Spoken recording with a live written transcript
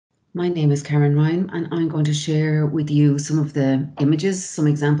My name is Karen Ryan, and I'm going to share with you some of the images, some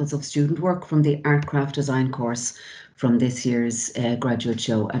examples of student work from the Art Craft Design course from this year's graduate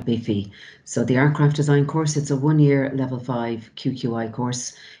show at BIFE. So the Art Craft Design course, it's a one-year level 5 QQI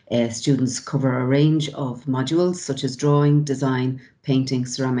course. Students cover a range of modules such as drawing, design, painting,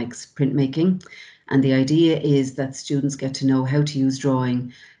 ceramics, printmaking. And the idea is that students get to know how to use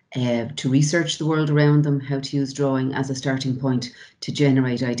drawing to research the world around them, how to use drawing as a starting point to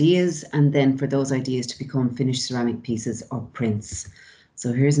generate ideas, and then for those ideas to become finished ceramic pieces or prints.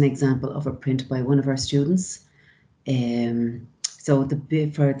 So here's an example of a print by one of our students. So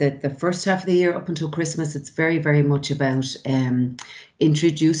for the first half of the year up until Christmas, it's very much about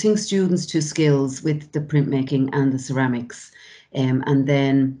introducing students to skills with the printmaking and the ceramics, and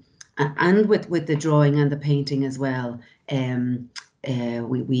then and with the drawing and the painting as well.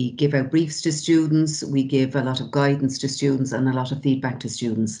 We give out briefs to students, we give a lot of guidance to students and a lot of feedback to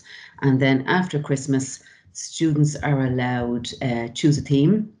students. And then after Christmas, students are allowed choose a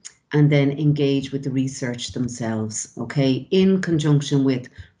theme and then engage with the research themselves, okay, in conjunction with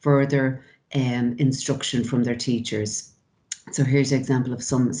further instruction from their teachers. So here's an example of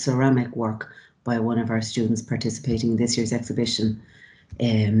some ceramic work by one of our students participating in this year's exhibition.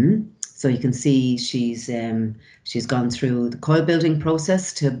 So you can see she's gone through the coil building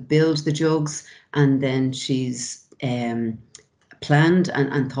process to build the jugs, and then she's planned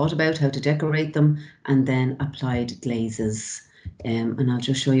and thought about how to decorate them, and then applied glazes. And I'll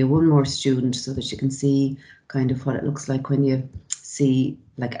just show you one more student so that you can see kind of what it looks like when you see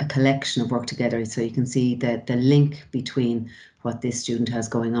like a collection of work together. So you can see the link between what this student has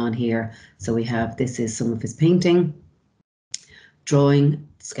going on here. So we have, this is some of his painting, drawing,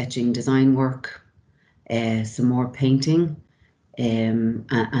 sketching, design work, some more painting,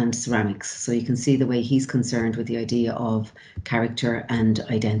 and ceramics. So you can see the way he's concerned with the idea of character and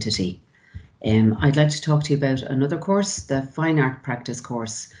identity. I'd like to talk to you about another course, the Fine Art Practice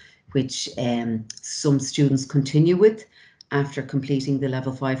course, which some students continue with after completing the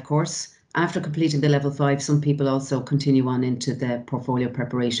level 5 course. After completing the level 5, some people also continue on into the portfolio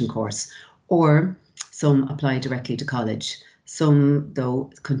preparation course, or some apply directly to college. Some, though,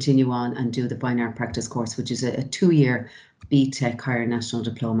 continue on and do the Fine Art Practice course, which is a 2-year BTEC Higher National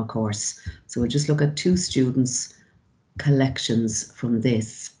Diploma course. So we'll just look at two students' collections from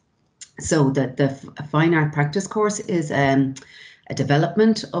this. So the Fine Art Practice course is a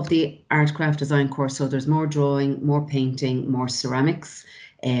development of the Art Craft Design course. So there's more drawing, more painting, more ceramics.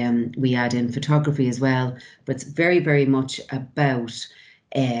 We add in photography as well, but it's very much about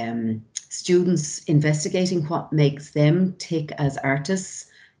students investigating what makes them tick as artists.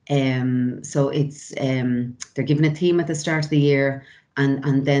 So it's they're given a theme at the start of the year,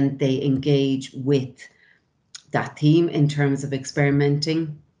 and then they engage with that theme in terms of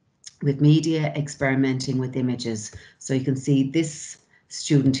experimenting with media, experimenting with images. So you can see this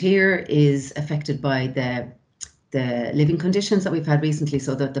student here is affected by the living conditions that we've had recently.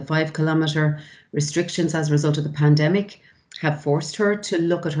 So that the 5-kilometre restrictions as a result of the pandemic have forced her to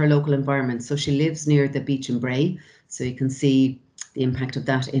look at her local environment. So she lives near the beach in Bray. So you can see the impact of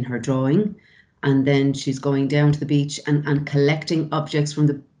that in her drawing. And then she's going down to the beach and collecting objects from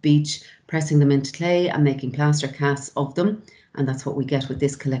the beach, pressing them into clay and making plaster casts of them. And that's what we get with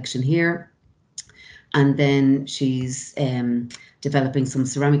this collection here. And then she's developing some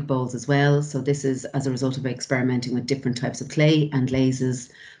ceramic bowls as well. So this is as a result of experimenting with different types of clay and glazes.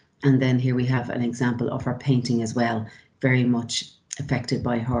 And then here we have an example of her painting as well, very much affected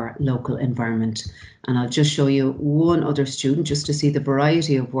by her local environment. And I'll just show you one other student just to see the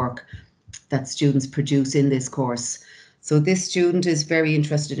variety of work that students produce in this course. So this student is very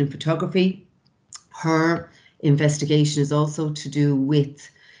interested in photography. Her investigation is also to do with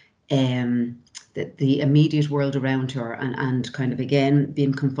the immediate world around her, and kind of again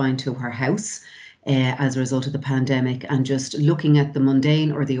being confined to her house as a result of the pandemic, and just looking at the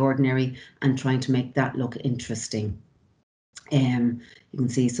mundane or the ordinary and trying to make that look interesting. You can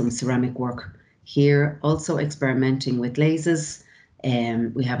see some ceramic work here, also experimenting with glazes.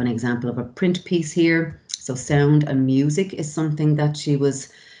 We have an example of a print piece here. So sound and music is something that she was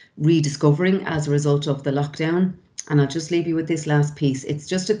rediscovering as a result of the lockdown. And I'll just leave you with this last piece. It's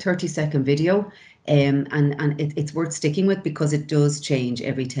just a 30-second video, and it's worth sticking with because it does change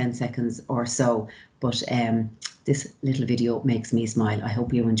every 10 seconds or so. But this little video makes me smile. I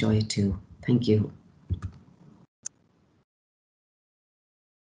hope you enjoy it too. Thank you.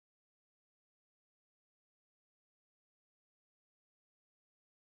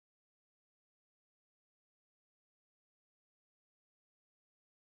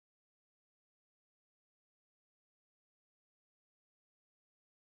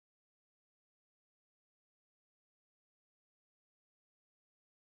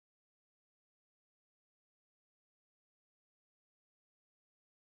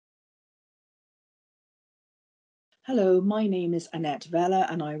 Hello, my name is Annette Vella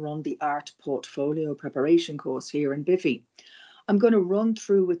and I run the Art Portfolio Preparation course here in BIFE. I'm going to run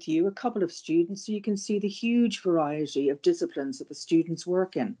through with you a couple of students so you can see the huge variety of disciplines that the students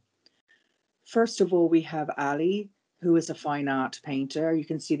work in. First of all, we have Ali, who is a fine art painter. You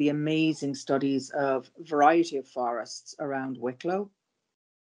can see the amazing studies of a variety of forests around Wicklow.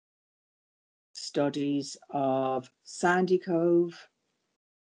 Studies of Sandy Cove,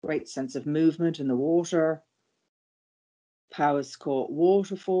 great sense of movement in the water, Powis Court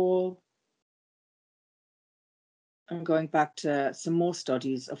waterfall, and going back to some more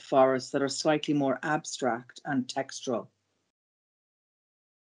studies of forests that are slightly more abstract and textural.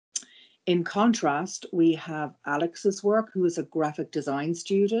 In contrast, we have Alex's work, who is a graphic design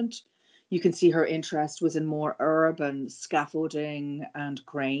student. You can see her interest was in more urban scaffolding and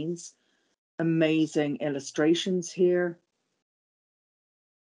cranes. Amazing illustrations here.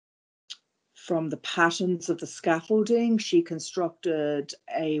 From the patterns of the scaffolding, she constructed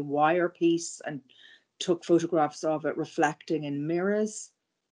a wire piece and took photographs of it reflecting in mirrors,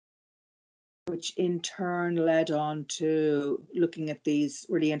 which in turn led on to looking at these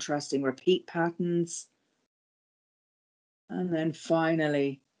really interesting repeat patterns. And then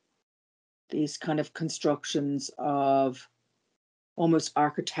finally, these kind of constructions of almost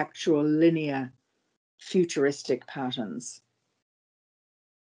architectural linear futuristic patterns.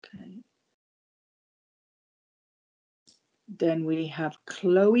 Okay. Then we have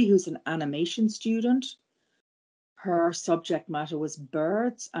Chloe, who's an animation student. Her subject matter was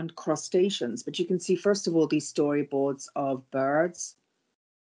birds and crustaceans, but you can see, first of all, these storyboards of birds.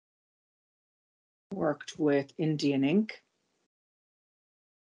 Worked with Indian ink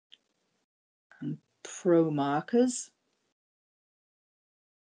and pro markers.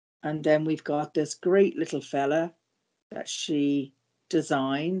 And then we've got this great little fella that she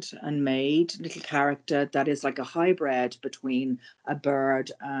designed and made, little character that is like a hybrid between a bird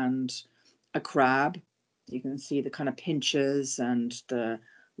and a crab. You can see the kind of pinches and the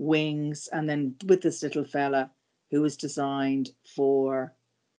wings. And then with this little fella who was designed for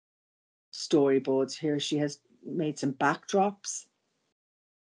storyboards here, she has made some backdrops,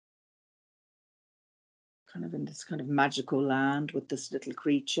 kind of in this kind of magical land with this little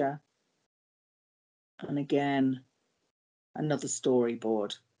creature. And again, another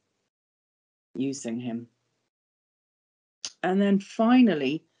storyboard using him. And then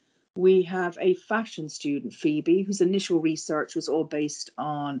finally, we have a fashion student, Phoebe, whose initial research was all based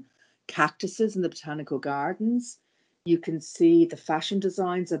on cactuses in the botanical gardens. You can see the fashion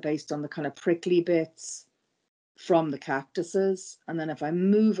designs are based on the kind of prickly bits from the cactuses. And then if I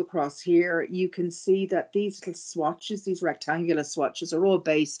move across here, you can see that these little swatches, these rectangular swatches, are all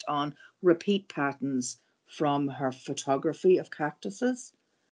based on repeat patterns from her photography of cactuses.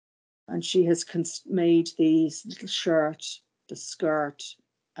 And she has made these little shirt, the skirt,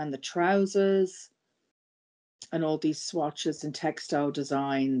 and the trousers, and all these swatches and textile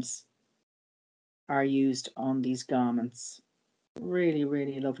designs are used on these garments. Really,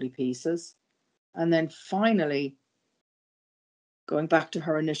 really lovely pieces. And then finally, going back to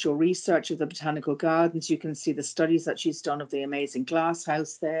her initial research of the botanical gardens, you can see the studies that she's done of the amazing glass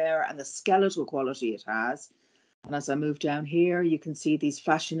house there and the skeletal quality it has. And as I move down here, you can see these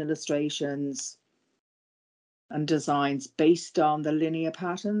fashion illustrations and designs based on the linear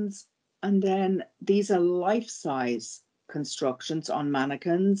patterns. And then these are life-size constructions on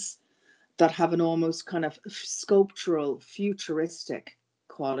mannequins that have an almost kind of sculptural, futuristic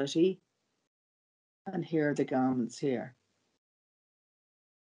quality. And here are the garments here.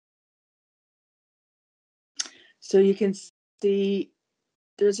 So you can see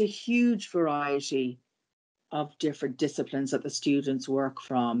there's a huge variety of different disciplines that the students work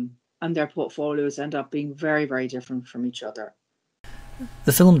from, and their portfolios end up being very, very different from each other.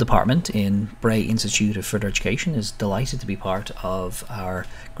 The film department in Bray Institute of Further Education is delighted to be part of our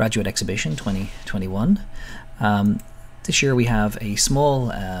graduate exhibition 2021. This year we have a small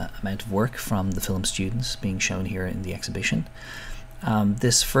amount of work from the film students being shown here in the exhibition.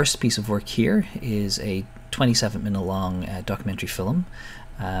 This first piece of work here is a 27-minute long documentary film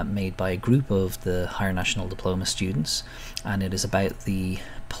made by a group of the Higher National Diploma students, and it is about the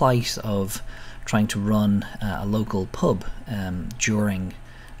plight of trying to run a local pub during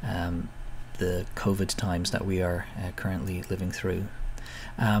the COVID times that we are currently living through.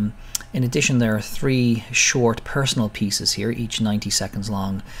 In addition, there are 3 short personal pieces here, each 90 seconds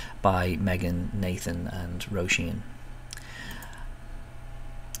long, by Megan, Nathan and Roisin.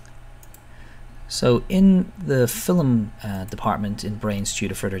 So in the film department in Bray Institute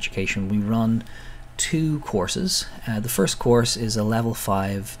of Further Education, we run 2 courses. The first course is a level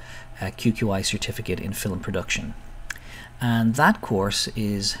 5 QQI certificate in film production. And that course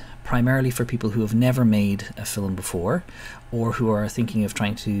is primarily for people who have never made a film before, or who are thinking of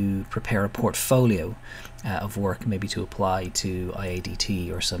trying to prepare a portfolio of work, maybe to apply to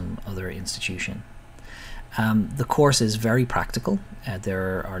IADT or some other institution. The course is very practical.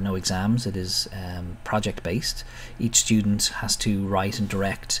 There are no exams. It is project based. Each student has to write and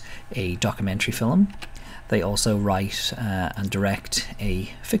direct a documentary film. They also write and direct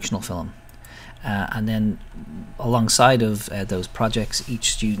a fictional film. And then alongside of those projects,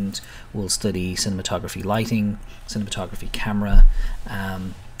 each student will study cinematography lighting, cinematography camera,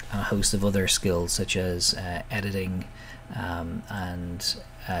 and a host of other skills such as editing and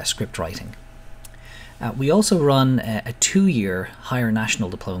script writing. We also run a 2-year higher national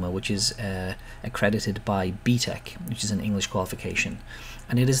diploma, which is accredited by BTEC, which is an English qualification.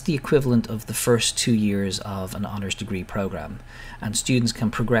 And it is the equivalent of the first 2 years of an honours degree programme. And students can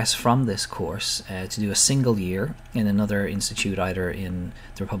progress from this course to do a single year in another institute, either in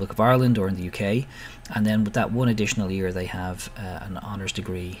the Republic of Ireland or in the UK. And then with that one additional year, they have an honours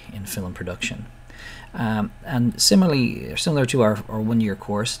degree in film production. And similar to our 1-year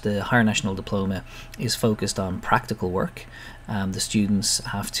course, the Higher National Diploma is focused on practical work. The students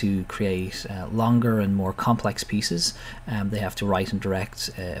have to create longer and more complex pieces. They have to write and direct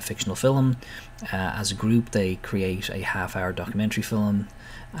a fictional film. As a group, they create a half-hour documentary film.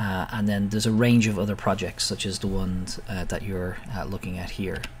 And then there's a range of other projects, such as the ones that you're looking at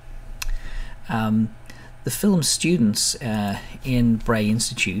here. The film students in Bray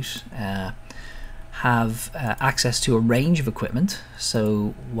Institute have access to a range of equipment.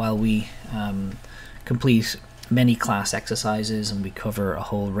 So while we complete many class exercises and we cover a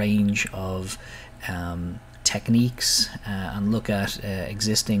whole range of techniques and look at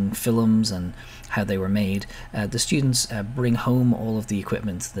existing films and how they were made, the students bring home all of the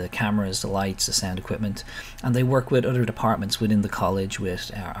equipment, the cameras, the lights, the sound equipment, and they work with other departments within the college,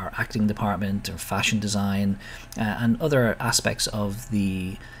 with our acting department or fashion design and other aspects of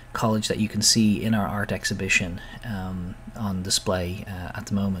the college that you can see in our art exhibition on display at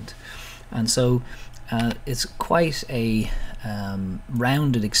the moment. And so it's quite a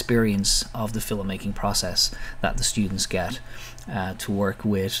rounded experience of the filmmaking process that the students get to work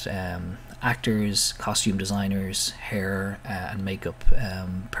with actors, costume designers, hair and makeup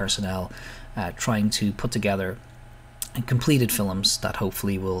personnel, trying to put together completed films that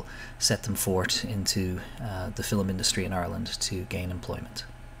hopefully will set them forth into the film industry in Ireland to gain employment.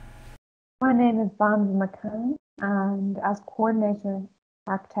 My name is Bambi McCann, and as coordinator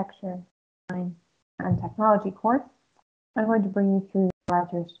architecture, design and technology course, I'm going to bring you through the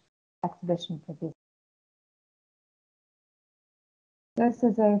graduate exhibition for this. This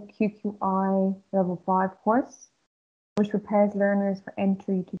is a QQI Level 5 course, which prepares learners for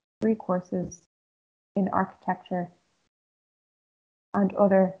entry to degree courses in architecture and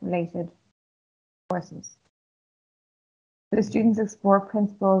other related courses. The students explore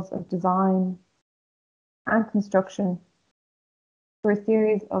principles of design and construction through a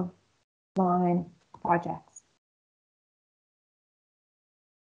series of design projects.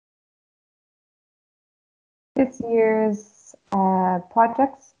 This year's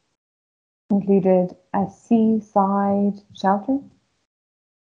projects included a seaside shelter,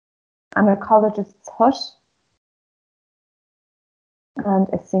 an ecologist's hut, and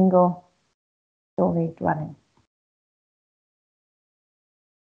a single-story dwelling.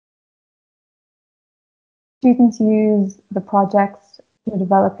 Students use the projects to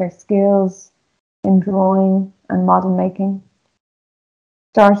develop their skills in drawing and model making,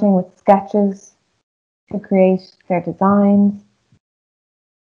 starting with sketches to create their designs.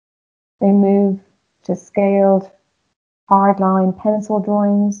 They move to scaled hardline pencil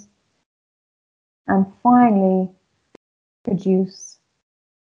drawings, and finally produce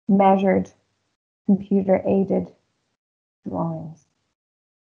measured computer-aided drawings.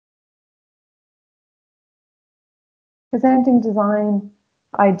 Presenting design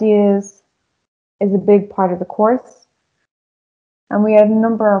ideas is a big part of the course, and we had a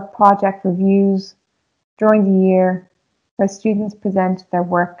number of project reviews during the year where students present their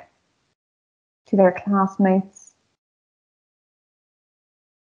work to their classmates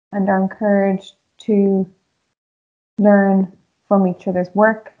and are encouraged to learn from each other's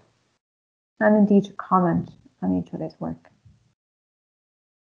work and indeed to comment on each other's work.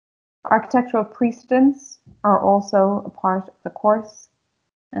 Architectural precedents are also a part of the course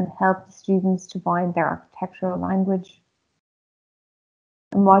and help the students to find their architectural language.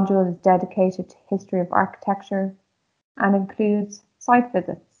 A module is dedicated to history of architecture and includes site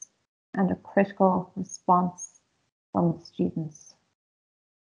visits and a critical response from the students.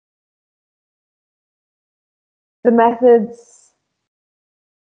 The methods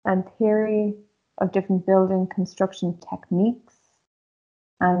and theory of different building construction techniques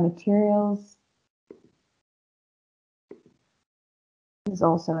and materials is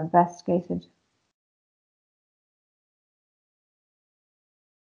also investigated.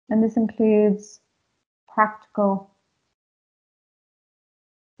 And this includes practical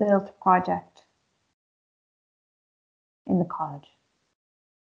built project in the college.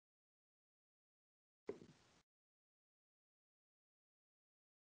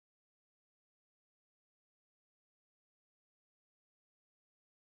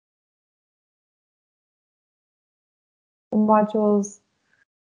 The modules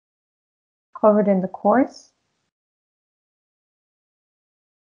covered in the course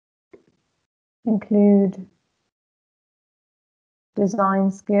include design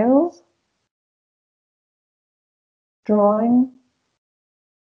skills, drawing,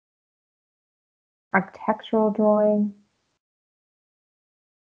 architectural drawing,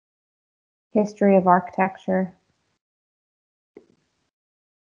 history of architecture,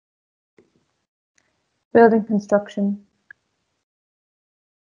 building construction,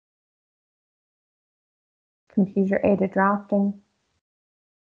 computer-aided drafting,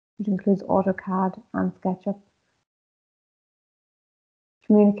 which includes AutoCAD and SketchUp,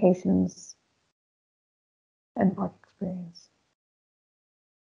 communications, and work experience.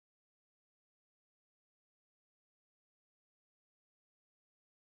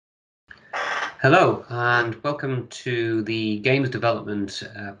 Hello and welcome to the Games Development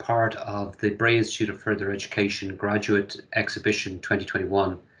part of the Bray Institute of Further Education Graduate Exhibition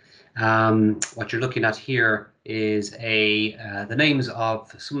 2021. What you're looking at here is the names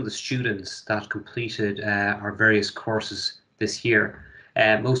of some of the students that completed our various courses this year.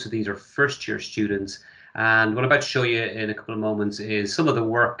 Most of these are first year students, and what I'm about to show you in a couple of moments is some of the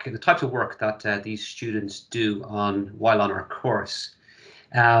work, the types of work that these students do while on our course.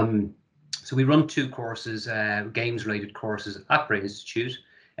 So we run two courses, games-related courses at Bray Institute.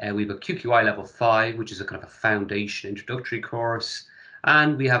 We have a QQI level 5, which is a kind of a foundation introductory course,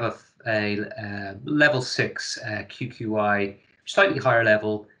 and we have a level 6 QQI, slightly higher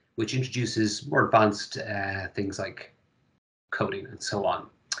level, which introduces more advanced things like coding and so on.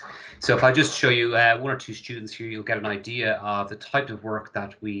 So if I just show you one or two students here, you'll get an idea of the type of work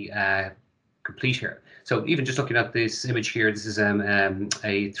that we complete here. So even just looking at this image here, this is a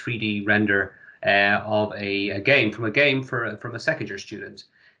 3D render of a game from a second year student,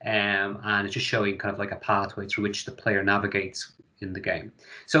 and it's just showing kind of like a pathway through which the player navigates in the game.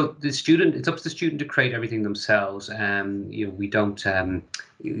 So the student, it's up to the student to create everything themselves. We don't,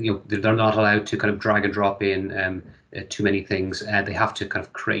 they're not allowed to kind of drag and drop in too many things. They have to kind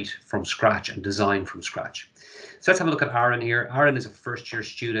of create from scratch and design from scratch. So let's have a look at Aaron here. Aaron is a first year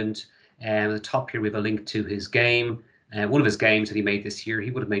student. At the top here we have a link to his game, one of his games that he made this year.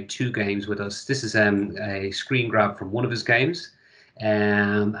 He would have made two games with us. This is a screen grab from one of his games,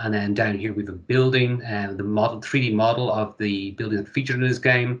 and then down here we have a building, the model, 3D model of the building that featured in his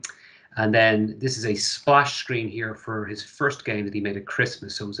game, and then this is a splash screen here for his first game that he made at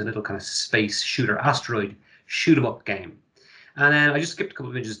Christmas. So it was a little kind of space shooter, asteroid shoot 'em up game. And then I just skipped a couple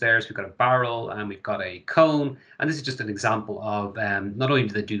of images there. So we've got a barrel and we've got a cone. And this is just an example of not only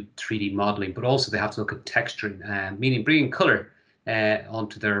do they do 3D modeling, but also they have to look at texturing, meaning bringing color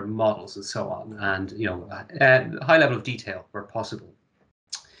onto their models and so on. And, high level of detail where possible.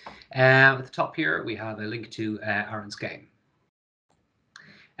 At the top here, we have a link to Aaron's game.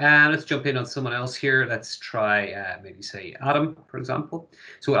 Let's jump in on someone else here. Let's try maybe say Adam, for example.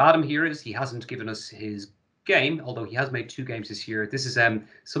 So what Adam here is, he hasn't given us his game, although he has made two games this year. This is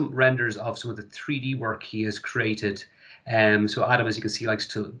some renders of some of the 3D work he has created. So Adam, as you can see, likes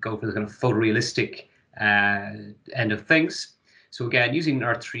to go for the kind of photorealistic end of things. So again, using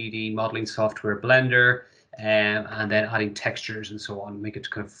our 3D modeling software, Blender, and then adding textures and so on, make it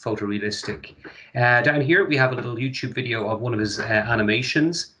kind of photorealistic. Down here, we have a little YouTube video of one of his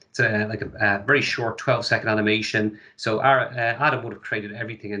animations. It's like a very short 12-second animation. So Adam would have created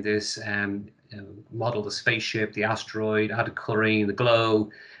everything in this, modeled the spaceship, the asteroid, added coloring, the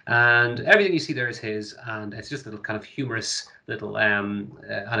glow, and everything you see there is his, and it's just a little kind of humorous little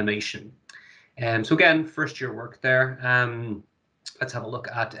animation. So again, first year work there. Let's have a look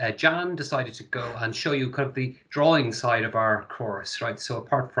at Jan decided to go and show you kind of the drawing side of our course, right? So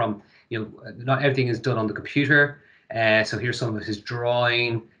apart from, not everything is done on the computer. So here's some of his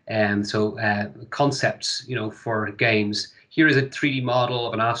drawing, and so concepts, for games. Here is a 3D model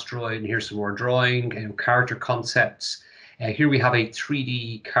of an asteroid, and here's some more drawing and character concepts. Here we have a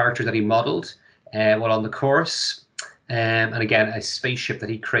 3D character that he modeled while on the course, and again a spaceship that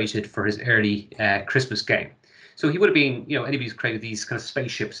he created for his early Christmas game. So he would have been, anybody who's created these kind of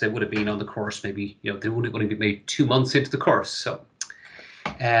spaceships, they would have been on the course maybe, they would have been maybe 2 months into the course. So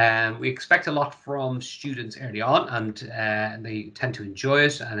we expect a lot from students early on, and they tend to enjoy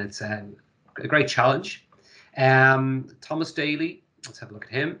it, and it's a great challenge. Thomas Daly, let's have a look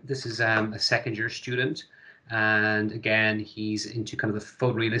at him. This is a second-year student, and again, he's into kind of the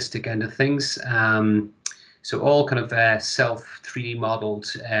photorealistic end of things. So all kind of self 3D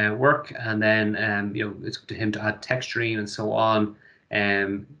modeled work, and then it's up to him to add texturing and so on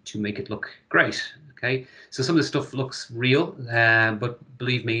to make it look great. Okay, so some of the stuff looks real, but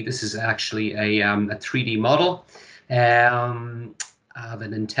believe me, this is actually a 3D model. I have a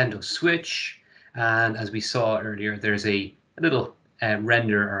Nintendo Switch, and as we saw earlier, there's a little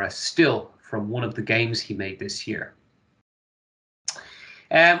render or a still from one of the games he made this year.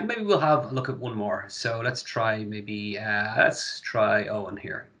 Maybe we'll have a look at one more. So let's try Owen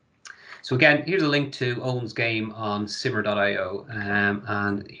here. So again, here's a link to Owen's game on simmer.io,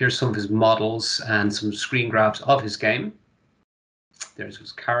 and here's some of his models and some screen grabs of his game. There's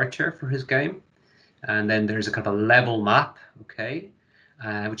his character for his game, and then there's a kind of a level map, okay,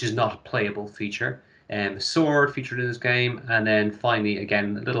 which is not a playable feature. A sword featured in his game, and then finally,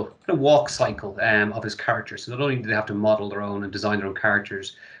 again, a little walk cycle of his character. So not only do they have to model their own and design their own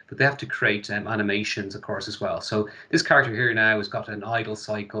characters, but they have to create animations, of course, as well. So this character here now has got an idle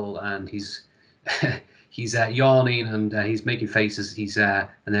cycle, and he's he's yawning, and he's making faces. And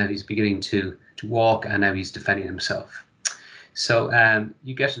now he's beginning to walk, and now he's defending himself. So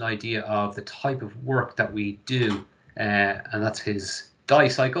you get an idea of the type of work that we do, and that's his die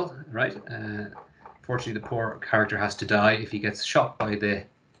cycle, right? Fortunately, the poor character has to die if he gets shot by the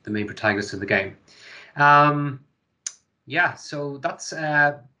main protagonist of the game. Yeah, so that's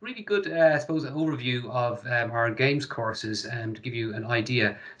a really good, I suppose, overview of our games courses, and to give you an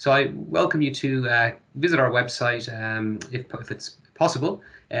idea. So I welcome you to visit our website if it's possible.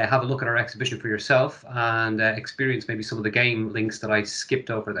 Have a look at our exhibition for yourself, and experience maybe some of the game links that I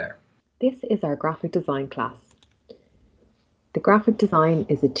skipped over there. This is our graphic design class. The graphic design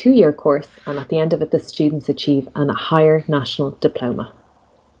is a 2-year course, and at the end of it, the students achieve a higher national diploma.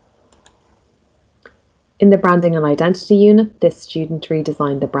 In the branding and identity unit, this student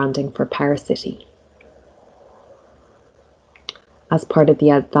redesigned the branding for Power City. As part of the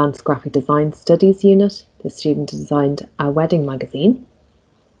Advanced Graphic Design Studies unit, the student designed a wedding magazine.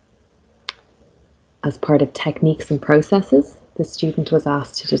 As part of Techniques and Processes, the student was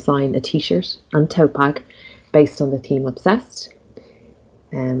asked to design a t-shirt and tote bag based on the theme Obsessed.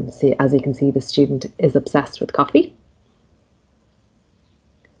 So as you can see, the student is obsessed with coffee.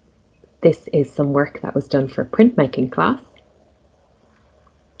 This is some work that was done for printmaking class.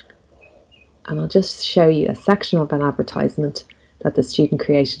 And I'll just show you a section of an advertisement that the student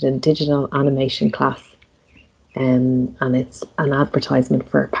created in digital animation class. And it's an advertisement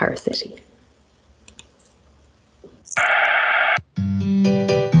for Power City.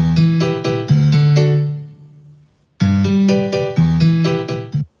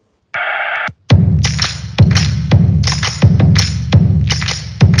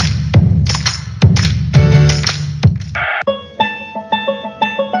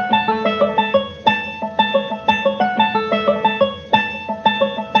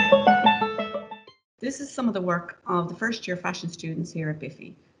 This is some of the work of the first year fashion students here at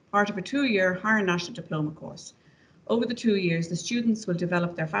BIFE, part of a 2-year higher national diploma course. Over the 2 years, the students will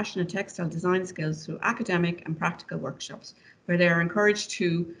develop their fashion and textile design skills through academic and practical workshops, where they are encouraged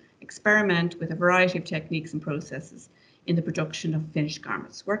to experiment with a variety of techniques and processes in the production of finished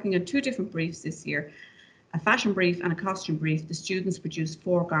garments. Working on 2 different briefs this year, a fashion brief and a costume brief, the students produced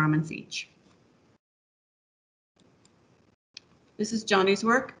 4 garments each. This is Johnny's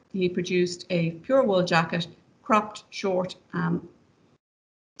work. He produced a pure wool jacket, cropped short, and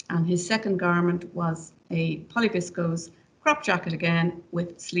his second garment was a polyviscose crop jacket again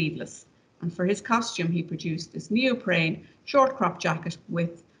with sleeveless. And for his costume, he produced this neoprene short crop jacket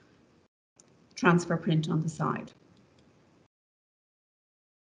with transfer print on the side.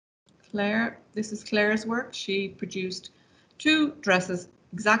 Claire, this is Claire's work. She produced 2 dresses,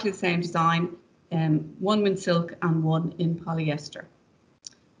 exactly the same design, one in silk and one in polyester.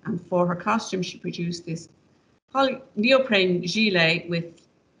 And for her costume, she produced this neoprene gilet with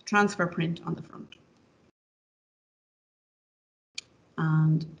transfer print on the front.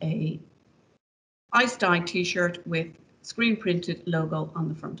 And a ice dye t-shirt with screen printed logo on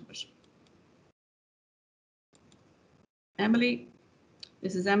the front of it. Emily,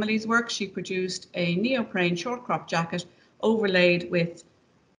 this is Emily's work. She produced a neoprene short crop jacket overlaid with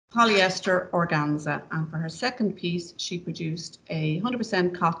polyester organza, and for her second piece she produced a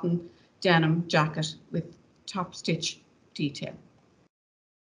 100% cotton denim jacket with top stitch detail.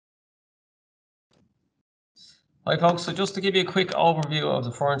 Hi folks, so just to give you a quick overview of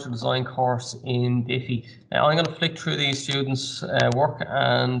the furniture design course in BIFE. I'm going to flick through these students' work,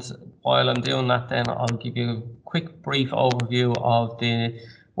 and while I'm doing that then I'll give you a quick brief overview of the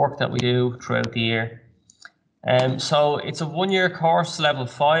work that we do throughout the year. So it's a 1-year course, level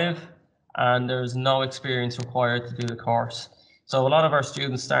 5, and there's no experience required to do the course. So a lot of our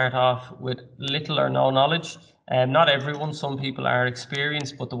students start off with little or no knowledge. Not everyone, some people are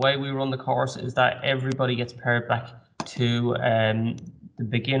experienced, but the way we run the course is that everybody gets paired back to the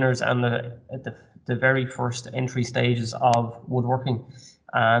beginners and the very first entry stages of woodworking.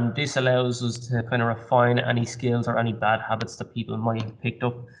 And this allows us to kind of refine any skills or any bad habits that people might have picked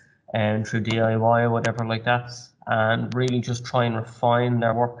up through DIY or whatever like that, and really just try and refine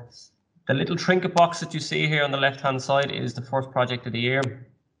their work. The little trinket box that you see here on the left hand side is the first project of the year,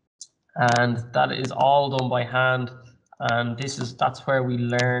 and that is all done by hand, and that's where we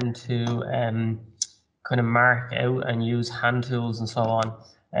learn to kind of mark out and use hand tools and so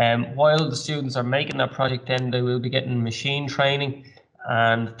on. While the students are making that project, then they will be getting machine training,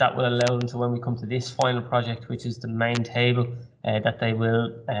 and that will allow them to, when we come to this final project, which is the main table, that they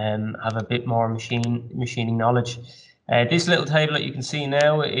will have a bit more machining knowledge. This little table that you can see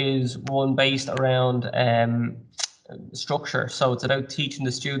now is one based around structure. So it's about teaching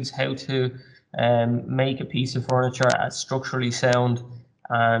the students how to make a piece of furniture as structurally sound.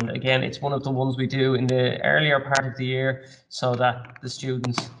 And again, it's one of the ones we do in the earlier part of the year so that the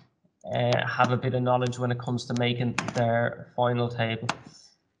students have a bit of knowledge when it comes to making their final table.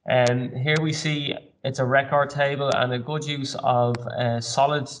 Here we see it's a record table and a good use of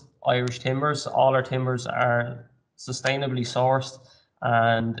solid Irish timbers. All our timbers are sustainably sourced,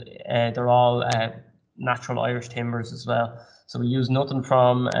 and they're all natural Irish timbers as well. So we use nothing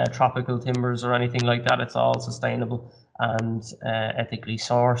from tropical timbers or anything like that. It's all sustainable and ethically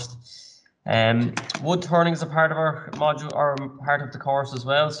sourced. Wood turning is a part of our module, or part of the course as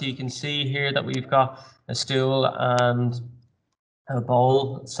well. So you can see here that we've got a stool and a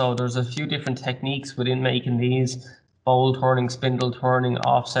bowl. So there's a few different techniques within making these: bowl turning, spindle turning,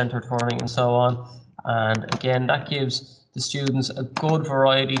 off-center turning, and so on. And again, that gives the students a good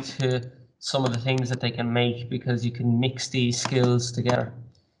variety to some of the things that they can make, because you can mix these skills together.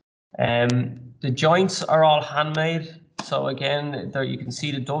 The joints are all handmade. So again, there you can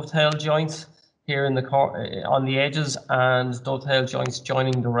see the dovetail joints here in the on the edges, and dovetail joints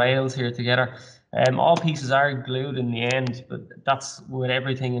joining the rails here together. All pieces are glued in the end, but that's with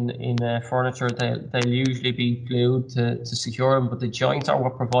everything in furniture. They'll usually be glued to secure them, but the joints are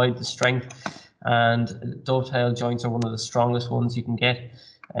what provide the strength, and dovetail joints are one of the strongest ones you can get.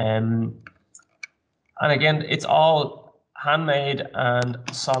 And again, it's all handmade and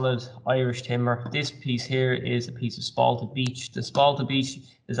solid Irish timber. This piece here is a piece of spalted beech. The spalted beech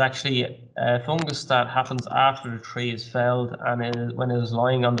is actually a fungus that happens after the tree is felled, and when it is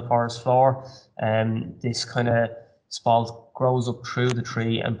lying on the forest floor, this kind of spalt grows up through the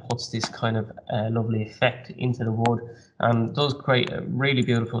tree and puts this kind of lovely effect into the wood, and does create a really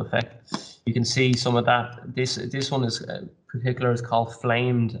beautiful effect. You can see some of that. This one is particular is called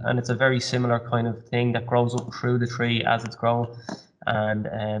flamed, and it's a very similar kind of thing that grows up through the tree as it's grown,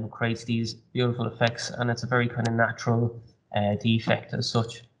 and creates these beautiful effects, and it's a very kind of natural defect as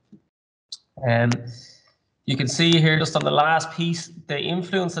such. You can see here just on the last piece, the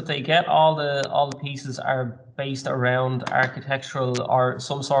influence that they get. All the pieces are based around architectural or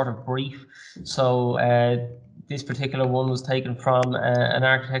some sort of brief. So this particular one was taken from an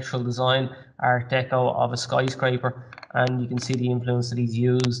architectural design, Art Deco, of a skyscraper, and you can see the influence that he's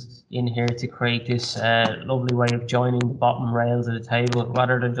used in here to create this lovely way of joining the bottom rails of the table.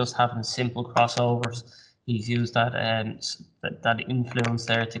 Rather than just having simple crossovers, he's used that that influence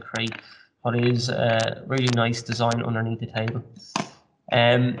there to create what is a really nice design underneath the table.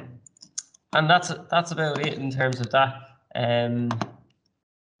 And that's about it in terms of that.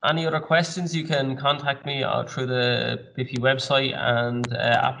 Any other questions, you can contact me through the BIFE website, and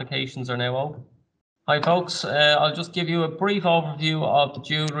applications are now open. Hi folks, I'll just give you a brief overview of the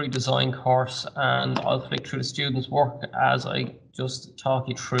jewellery design course, and I'll flick through the students' work as I just talk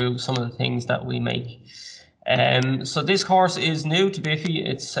you through some of the things that we make. So this course is new to BIFE.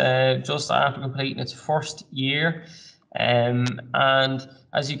 It's just after completing its first year, and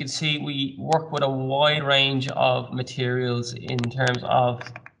as you can see, we work with a wide range of materials in terms of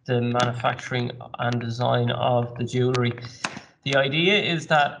the manufacturing and design of the jewellery. The idea is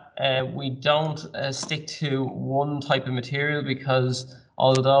that we don't stick to one type of material, because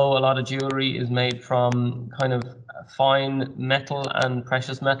although a lot of jewellery is made from kind of fine metal and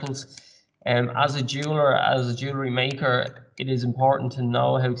precious metals, As a jeweler, as a jewellery maker, it is important to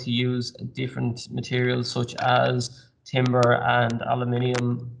know how to use different materials such as timber and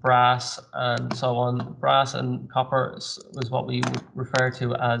aluminium, brass and so on. Brass and copper is what we would refer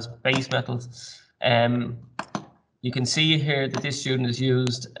to as base metals. You can see here that this student has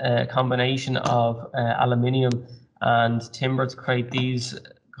used a combination of aluminium and timber to create these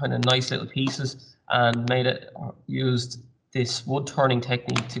kind of nice little pieces, and used this wood turning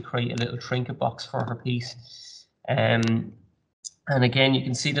technique to create a little trinket box for her piece. And again, you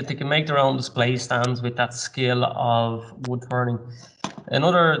can see that they can make their own display stands with that skill of wood turning.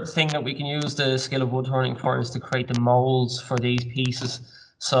 Another thing that we can use the skill of wood turning for is to create the molds for these pieces.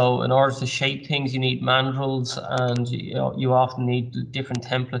 So in order to shape things, you need mandrels, and you often need different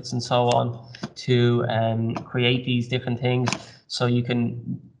templates and so on to create these different things. So you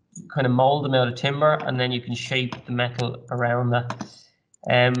can kind of mold them out of timber, and then you can shape the metal around that.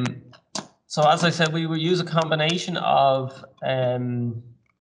 So as I said, we will use a combination of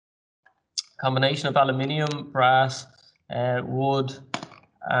aluminium, brass, wood,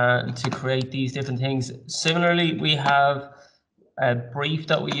 to create these different things. Similarly, we have a brief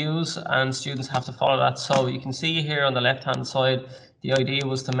that we use, and students have to follow that. So you can see here on the left hand side, the idea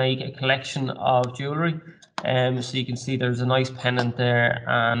was to make a collection of jewellery. So you can see there's a nice pendant there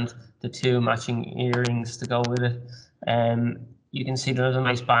and the two matching earrings to go with it. You can see there's a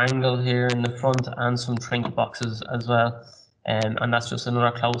nice bangle here in the front and some trinket boxes as well. And that's just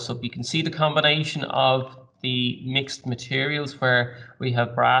another close-up. You can see the combination of the mixed materials where we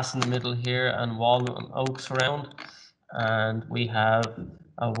have brass in the middle here and walnut and oak surround, and we have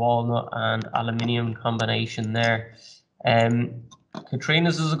a walnut and aluminium combination there.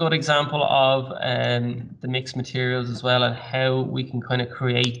 Katrina's is a good example of the mixed materials as well, and how we can kind of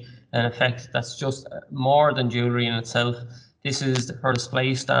create an effect that's just more than jewellery in itself. This is her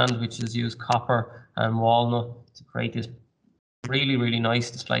display stand, which has used copper and walnut to create this really nice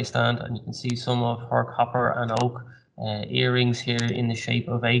display stand, and you can see some of her copper and oak earrings here in the shape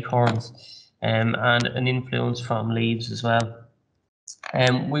of acorns, and an influence from leaves as well.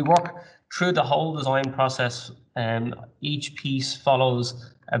 We work through the whole design process. Each piece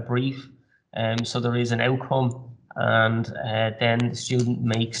follows a brief, so there is an outcome, and then the student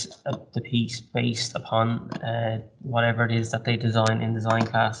makes the piece based upon whatever it is that they design in design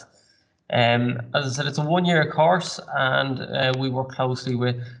class. As I said, it's a one-year course, and we work closely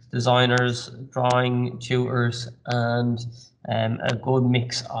with designers, drawing tutors, and a good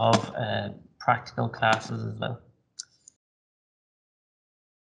mix of practical classes as well.